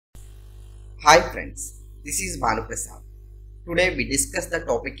Hi friends, this is Bhanuprasad. Today we discuss the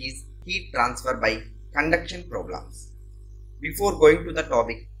topic is heat transfer by conduction problems. Before going to the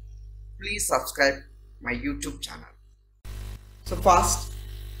topic, please subscribe my YouTube channel. So first,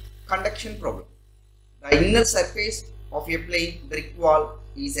 conduction problem. The inner surface of a plain brick wall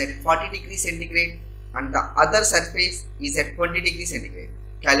is at 40 degrees centigrade and the other surface is at 20 degrees centigrade.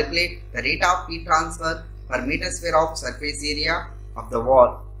 Calculate the rate of heat transfer per meter square of surface area of the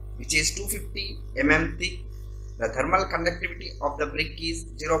wall, which is 250 mm thick. The thermal conductivity of the brick is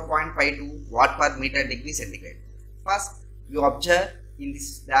 0.52 watt per meter degree centigrade. First, you observe in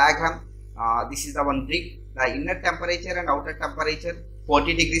this diagram, this is the one brick, the inner temperature and outer temperature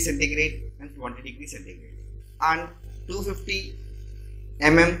 40 degrees centigrade and 20 degrees centigrade, and 250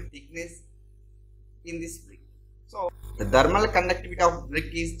 mm thickness in this brick. So, the thermal conductivity of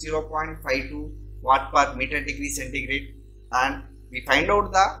brick is 0.52 watt per meter degree centigrade, and we find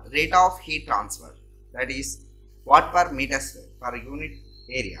out the rate of heat transfer, that is watt per meter square per unit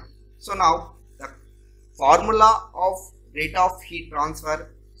area. So now the formula of rate of heat transfer,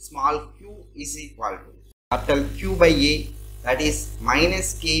 small q is equal to capital Q by A, that is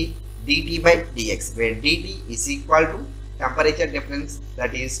minus K dt by dx, where dt is equal to temperature difference,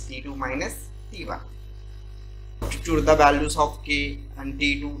 that is T2 minus T1. Substitute the values of K and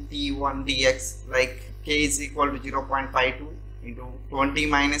T2, T1, dx, like K is equal to 0.52 into 20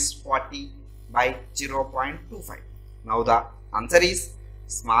 minus 40 by 0.25. Now the answer is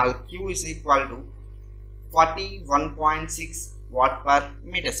small q is equal to 41.6 watt per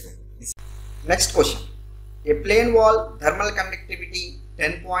meter square. Next question. A plain wall thermal conductivity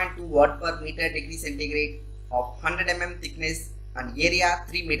 10.2 watt per meter degree centigrade of 100 mm thickness and area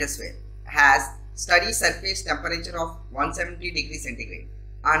 3 meter square has steady surface temperature of 170 degrees centigrade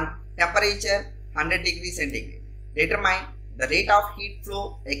and temperature 100 degrees centigrade. Determine the rate of heat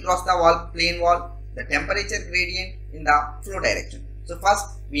flow across the plain wall, the temperature gradient in the flow direction. So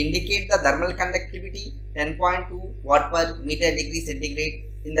first we indicate the thermal conductivity 10.2 watt per meter degree centigrade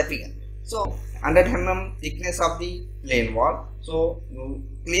in the figure. So 100 mm thickness of the plain wall. So you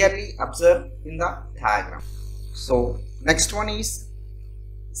clearly observe in the diagram. So next one is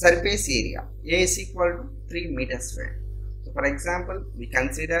surface area. A is equal to 3 meters square. So for example, we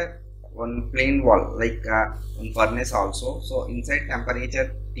consider one plain wall like one furnace also. So inside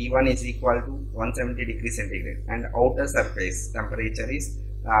temperature T1 is equal to 170 degrees centigrade and outer surface temperature is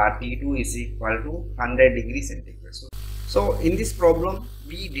T2 is equal to 100 degrees centigrade. So in this problem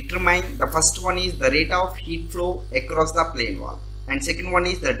we determine the first one is the rate of heat flow across the plain wall and second one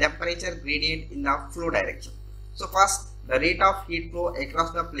is the temperature gradient in the flow direction. So first, the rate of heat flow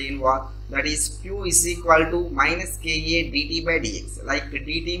across the plain wall, that is Q is equal to minus Ka dt by dx, like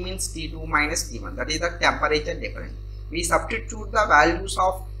dt means T2 minus T1, that is the temperature difference. We substitute the values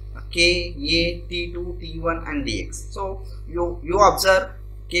of Ka, T2, T1 and dx. So you observe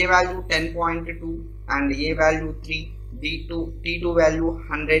K value 10.2 and A value 3, T2 value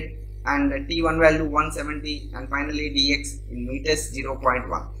 100 and T1 value 170 and finally dx in meters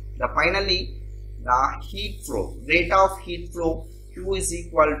 0.1. Finally the heat flow, rate of heat flow Q is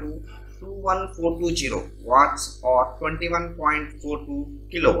equal to 21420 watts or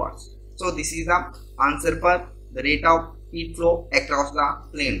 21.42 kilowatts. So this is the answer for the rate of heat flow across the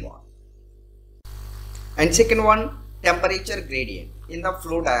plain wall. And second one, temperature gradient in the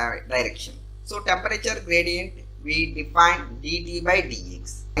flow direction. So temperature gradient we define dt by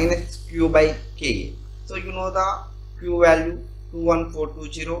dx minus Q by Ka. So you know the Q value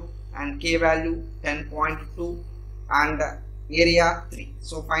 21420 and K value 10.2 and area 3.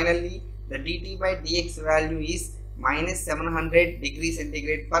 So finally the dt by dx value is minus 700 degrees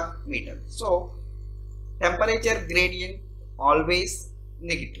centigrade per meter. So temperature gradient always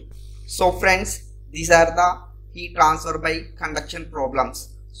negative. So friends, these are the heat transfer by conduction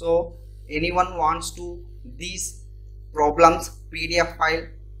problems. So anyone wants to these problems PDF file,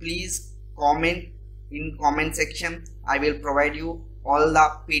 please comment in comment section. I will provide you all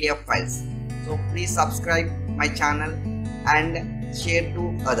the PDF files. So please subscribe my channel and share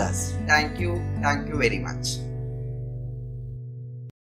to others. Thank you very much.